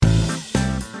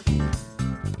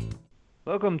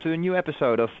Welcome to a new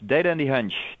episode of Data and the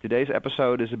Hunch. Today's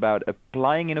episode is about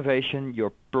applying innovation,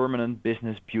 your permanent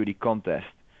business beauty contest.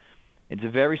 It's a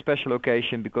very special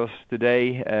occasion because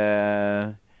today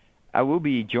I will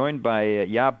be joined by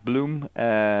Jaap Bloem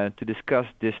to discuss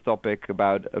this topic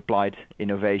about applied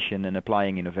innovation and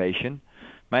applying innovation.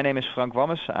 My name is Frank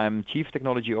Wammes. I'm Chief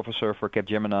Technology Officer for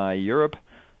Capgemini Europe,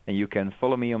 and you can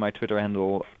follow me on my Twitter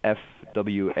handle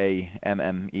FWAMMES.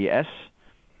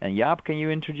 And Jaap, can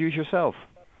you introduce yourself?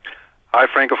 Hi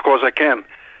Frank, of course I can.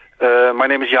 My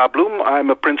name is Jaap Bloem. I'm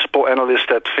a principal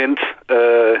analyst at Vint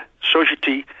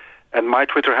Society, and my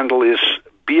Twitter handle is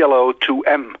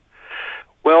BLO2M.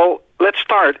 Well, let's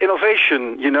start.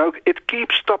 Innovation, it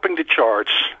keeps topping the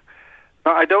charts.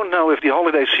 Now, I don't know if the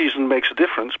holiday season makes a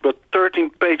difference, but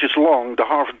 13 pages long, the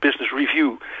Harvard Business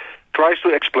Review tries to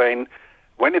explain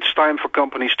when it's time for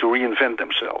companies to reinvent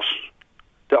themselves.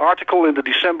 The article in the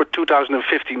December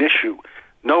 2015 issue,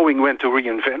 Knowing When to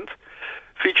Reinvent,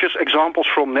 features examples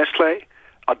from Nestlé,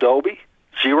 Adobe,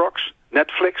 Xerox,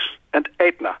 Netflix, and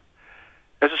Aetna.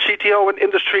 As a CTO and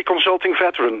industry consulting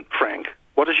veteran, Frank,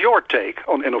 what is your take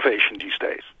on innovation these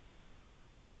days?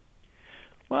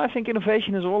 Well, I think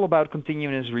innovation is all about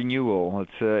continuous renewal.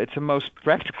 It's a most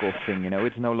practical thing,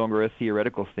 It's no longer a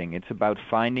theoretical thing. It's about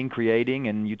finding, creating,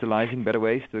 and utilizing better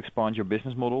ways to expand your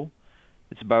business model.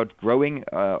 It's about growing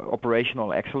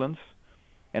operational excellence.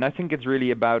 And I think it's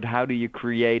really about how do you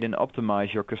create and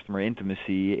optimize your customer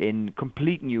intimacy in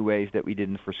complete new ways that we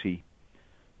didn't foresee.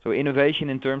 So innovation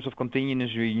in terms of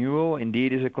continuous renewal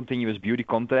indeed is a continuous beauty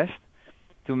contest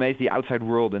to amaze the outside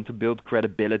world and to build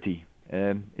credibility.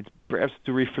 It's perhaps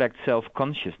to reflect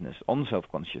self-consciousness, on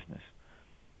self-consciousness.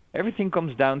 Everything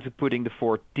comes down to putting the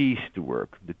 4 T's to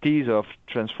work. The T's of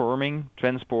transforming,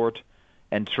 transport,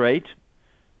 and trade,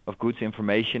 of goods,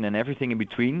 information, and everything in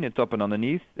between, the top and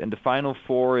underneath. And the final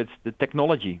 4, it's the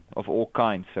technology of all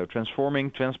kinds. So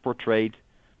transforming, transport, trade,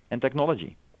 and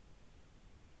technology.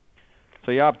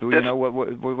 So Jaap,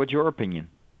 what's your opinion?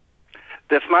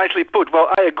 That's nicely put. Well,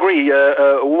 I agree.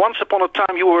 Once upon a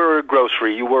time you were a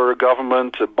grocery, you were a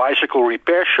government, a bicycle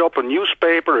repair shop, a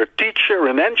newspaper, a teacher,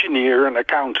 an engineer, an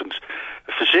accountant,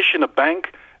 a physician, a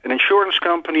bank, an insurance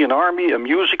company, an army, a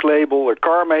music label, a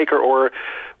car maker, or,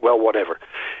 well, whatever.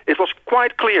 It was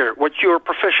quite clear what your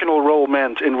professional role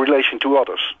meant in relation to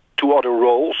others, to other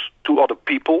roles, to other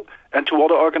people, and to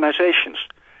other organizations.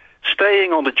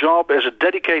 Staying on the job as a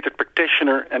dedicated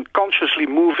practitioner and consciously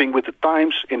moving with the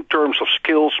times in terms of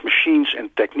skills, machines, and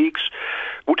techniques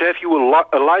would have you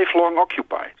a lifelong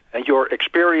occupied, and your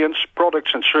experience,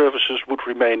 products, and services would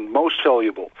remain most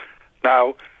valuable.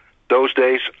 Now, those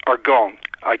days are gone,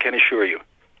 I can assure you.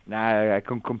 I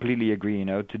completely agree.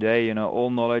 Today, all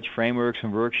knowledge frameworks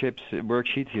and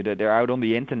worksheets, they're out on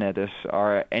the internet, as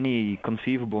are any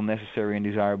conceivable, necessary, and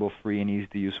desirable free and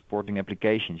easy-to-use supporting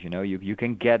applications. You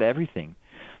can get everything,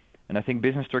 and I think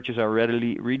business structures are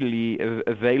readily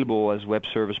available as web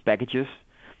service packages,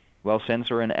 while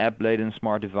sensor and app-laden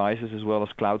smart devices, as well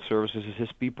as cloud services,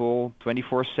 assist people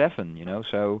 24/7.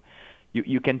 So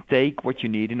you can take what you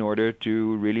need in order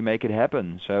to really make it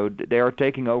happen. So they are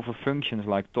taking over functions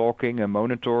like talking and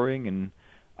monitoring and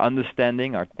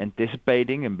understanding,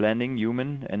 anticipating and blending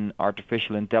human and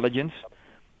artificial intelligence.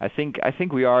 I think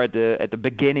we are at the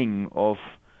beginning of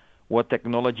what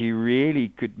technology really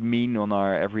could mean on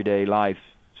our everyday life.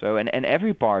 So and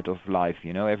every part of life,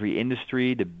 every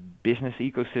industry, the business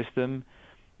ecosystem,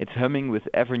 it's humming with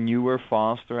ever newer,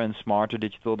 faster and smarter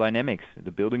digital dynamics.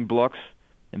 The building blocks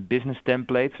and business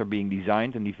templates are being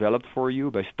designed and developed for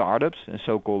you by startups and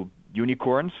so-called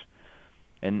unicorns.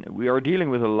 And we are dealing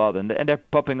with a lot, and they're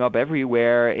popping up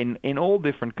everywhere in all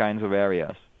different kinds of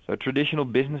areas. So traditional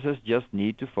businesses just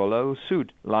need to follow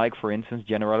suit, like, for instance,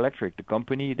 General Electric, the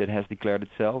company that has declared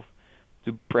itself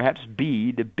to perhaps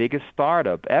be the biggest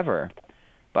startup ever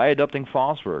by adopting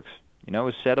FastWorks,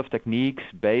 a set of techniques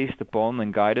based upon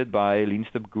and guided by Lean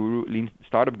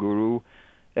Startup Guru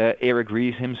Eric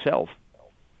Ries himself.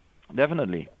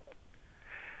 Definitely.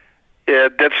 Yeah,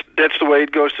 that's the way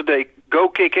it goes today. Go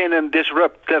kick in and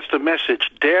disrupt. That's the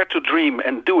message. Dare to dream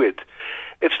and do it.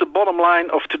 It's the bottom line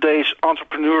of today's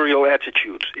entrepreneurial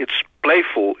attitude. It's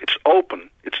playful, it's open,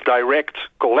 it's direct,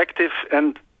 collective,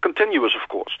 and continuous, of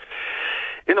course.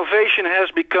 Innovation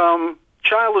has become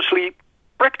childishly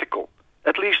practical,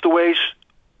 at least the ways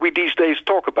we these days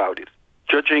talk about it,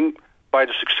 judging by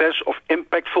the success of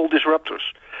impactful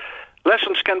disruptors.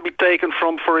 Lessons can be taken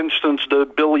from, for instance, the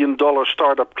billion-dollar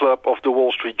startup club of the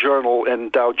Wall Street Journal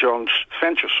and Dow Jones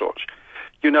Venture Source.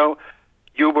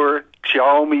 Uber,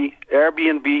 Xiaomi,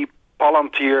 Airbnb,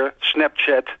 Palantir,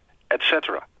 Snapchat,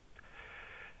 etc.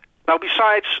 Now,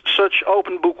 besides such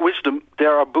open book wisdom,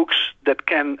 there are books that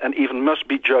can and even must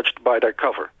be judged by their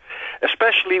cover,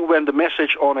 especially when the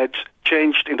message on it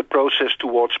changed in the process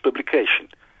towards publication.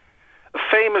 A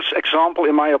famous example,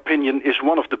 in my opinion, is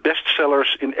one of the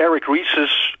bestsellers in Eric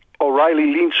Ries's O'Reilly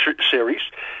Lean series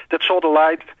that saw the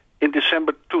light in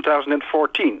December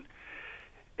 2014.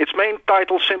 Its main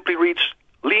title simply reads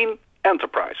Lean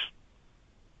Enterprise.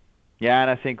 Yeah,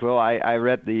 and I think, well, I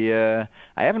read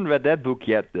I haven't read that book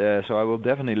yet, so I will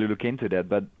definitely look into that.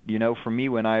 But, for me,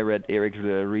 when I read Eric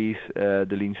Ries, The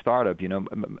Lean Startup,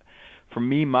 for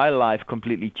me, my life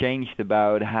completely changed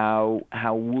about how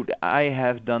would I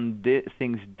have done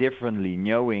things differently,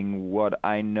 knowing what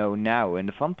I know now. And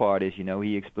the fun part is,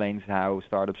 he explains how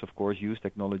startups, of course, use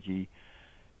technology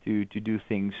to do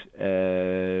things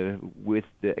with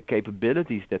the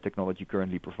capabilities that technology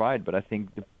currently provide. But I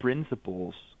think the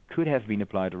principles could have been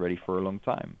applied already for a long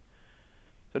time.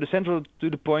 So the central to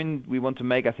the point we want to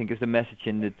make, I think, is the message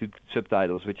in the two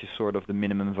subtitles, which is sort of the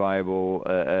minimum viable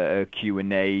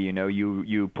Q&A.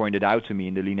 You pointed out to me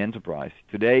in the Lean Enterprise.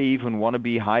 Today, even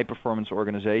wannabe high-performance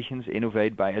organizations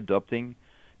innovate by adopting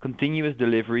continuous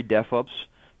delivery, DevOps,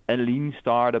 and Lean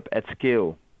startup at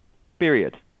scale.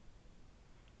 Period.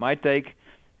 My take,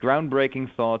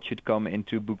 groundbreaking thought should come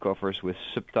into book covers with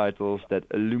subtitles that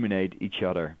illuminate each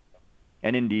other.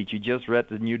 And indeed, you just read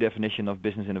the new definition of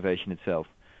business innovation itself.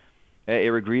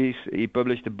 Eric Ries, he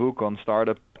published a book on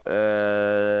startup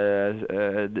Lean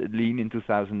in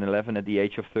 2011 at the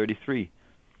age of 33.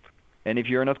 And if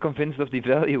you're not convinced of the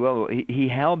value, well, he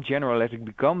helped General Electric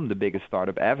become the biggest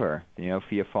startup ever, via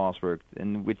FastWorks,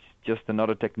 and which just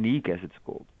another technique, as it's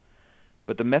called.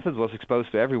 But the method was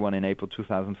exposed to everyone in April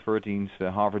 2013's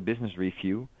Harvard Business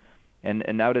Review. And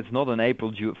now that's not an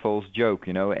April Fool's joke.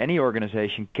 Any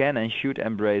organization can and should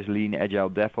embrace Lean, Agile,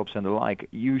 DevOps, and the like.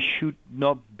 You should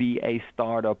not be a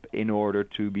startup in order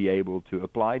to be able to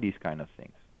apply these kind of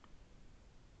things.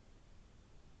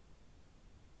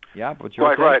 Yeah, but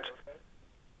you're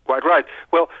Quite right.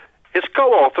 Well, his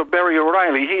co-author, Barry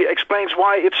O'Reilly, he explains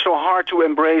why it's so hard to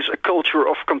embrace a culture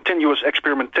of continuous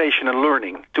experimentation and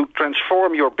learning, to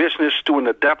transform your business to an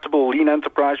adaptable lean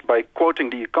enterprise by quoting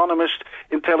The Economist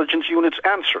Intelligence Unit's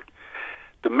answer.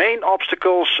 The main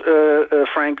obstacles,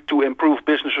 Frank, to improve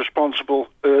business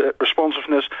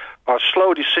responsiveness are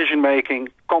slow decision-making,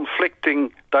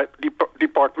 conflicting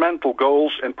departmental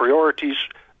goals and priorities,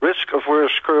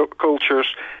 risk-averse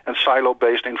cultures, and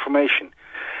silo-based information.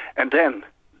 And then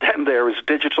there is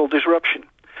digital disruption.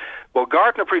 Well,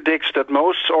 Gartner predicts that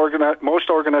most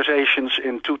organizations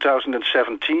in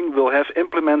 2017 will have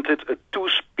implemented a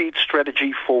two-speed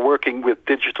strategy for working with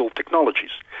digital technologies.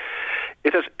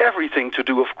 It has everything to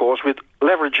do, of course, with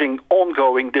leveraging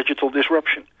ongoing digital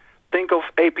disruption. Think of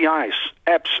APIs,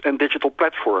 apps, and digital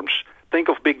platforms. Think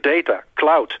of big data,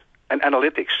 cloud, and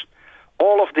analytics.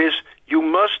 All of this you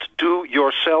must do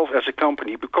yourself as a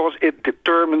company because it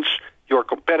determines your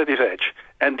competitive edge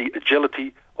and the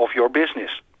agility of your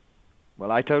business. Well,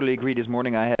 I totally agree. This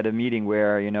morning I had a meeting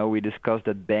where, we discussed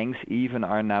that banks even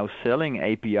are now selling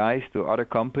APIs to other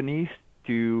companies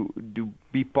to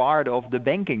be part of the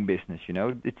banking business,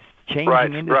 It's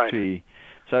changing industry.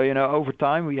 Right. So, over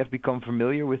time we have become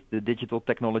familiar with the digital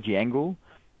technology angle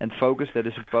and focus that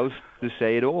is supposed to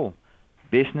say it all.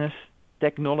 Business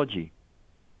technology.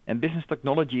 And business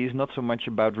technology is not so much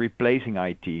about replacing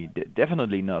IT,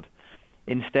 definitely not.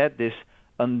 Instead, this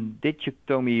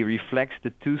dichotomy reflects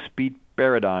the two-speed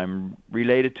paradigm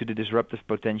related to the disruptive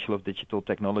potential of digital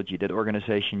technology that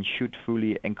organizations should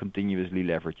fully and continuously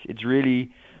leverage. It's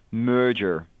really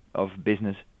merger of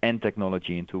business and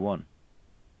technology into one.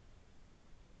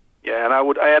 Yeah, and I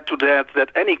would add to that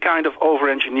any kind of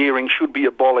over-engineering should be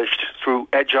abolished through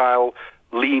agile,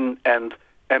 lean, and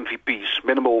MVPs,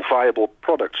 minimal viable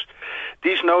products.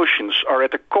 These notions are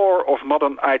at the core of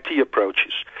modern IT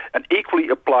approaches and equally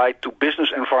apply to business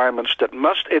environments that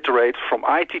must iterate from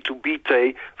IT to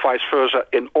BT, vice versa,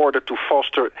 in order to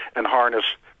foster and harness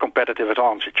competitive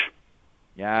advantage.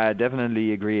 Yeah, I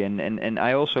definitely agree. And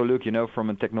I also look, from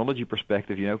a technology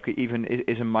perspective, even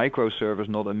is a microservice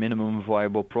not a minimum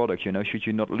viable product? Should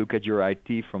you not look at your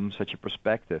IT from such a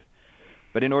perspective?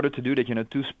 But in order to do that,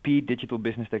 two-speed digital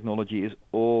business technology is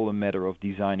all a matter of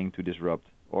designing to disrupt,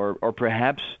 or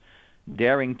perhaps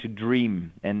daring to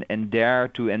dream and dare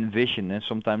to envision. And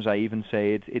sometimes I even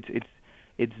say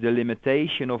it's the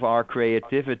limitation of our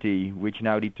creativity which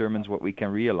now determines what we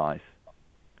can realize.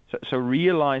 So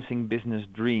realizing business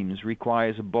dreams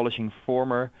requires abolishing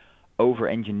former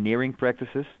over-engineering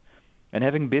practices and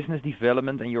having business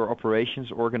development and your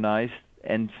operations organized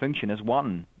and function as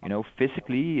one,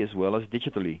 physically as well as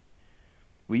digitally.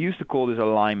 We used to call this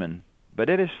alignment, but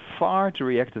it is far too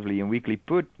reactively and weakly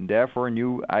put. Therefore,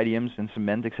 new idioms and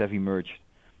semantics have emerged.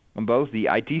 On both the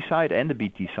IT side and the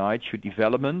BT side, should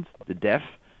development, the dev,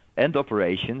 and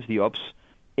operations, the ops,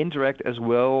 interact as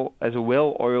well as a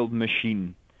well-oiled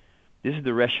machine. This is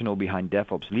the rationale behind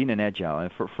DevOps, lean and agile.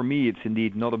 And for me, it's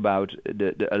indeed not about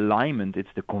the alignment, it's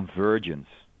the convergence.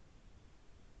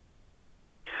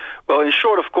 Well, in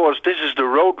short, of course, this is the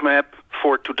roadmap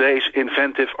for today's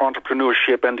inventive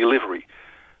entrepreneurship and delivery.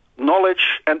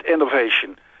 Knowledge and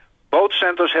innovation. Both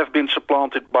centers have been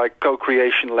supplanted by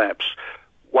co-creation labs,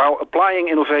 while applying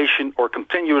innovation or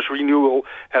continuous renewal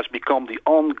has become the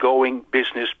ongoing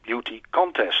business beauty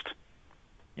contest.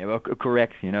 Yeah, well,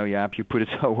 correct. Jaap, you put it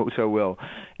so well.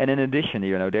 And in addition,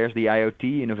 there's the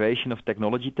IoT innovation of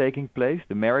technology taking place,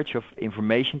 the marriage of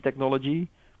information technology,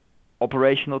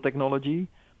 operational technology,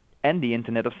 and the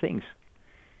Internet of Things.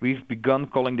 We've begun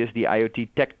calling this the IoT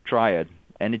tech triad,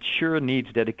 and it sure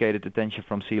needs dedicated attention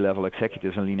from C-level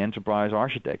executives and lean enterprise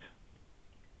architects.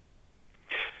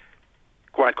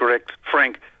 Quite correct,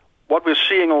 Frank. What we're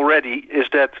seeing already is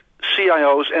that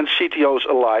CIOs and CTOs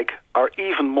alike are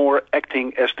even more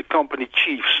acting as the company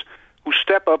chiefs who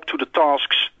step up to the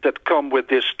tasks that come with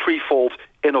this threefold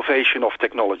innovation of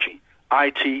technology: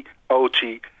 IT,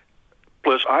 OT,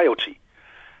 plus IoT.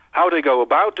 How they go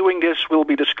about doing this will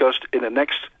be discussed in the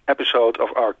next episode of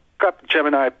our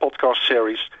Capgemini podcast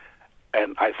series,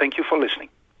 and I thank you for listening.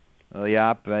 Well,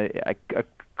 Jaap, I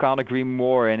can't agree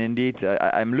more, and indeed,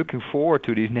 I'm looking forward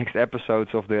to these next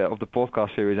episodes of the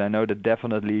podcast series. I know that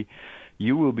definitely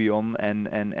you will be on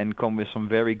and come with some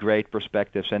very great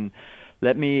perspectives. And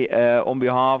let me, on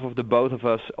behalf of the both of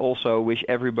us, also wish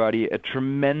everybody a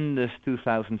tremendous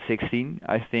 2016.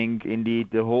 I think indeed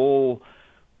the whole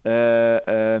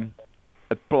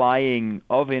applying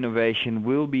of innovation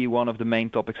will be one of the main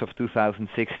topics of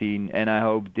 2016, and I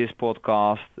hope this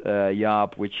podcast,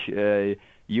 Jaap, which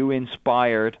you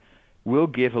inspired, will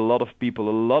give a lot of people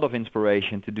a lot of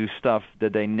inspiration to do stuff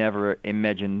that they never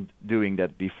imagined doing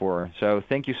that before. So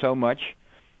thank you so much,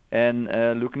 and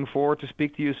looking forward to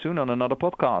speak to you soon on another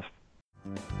podcast.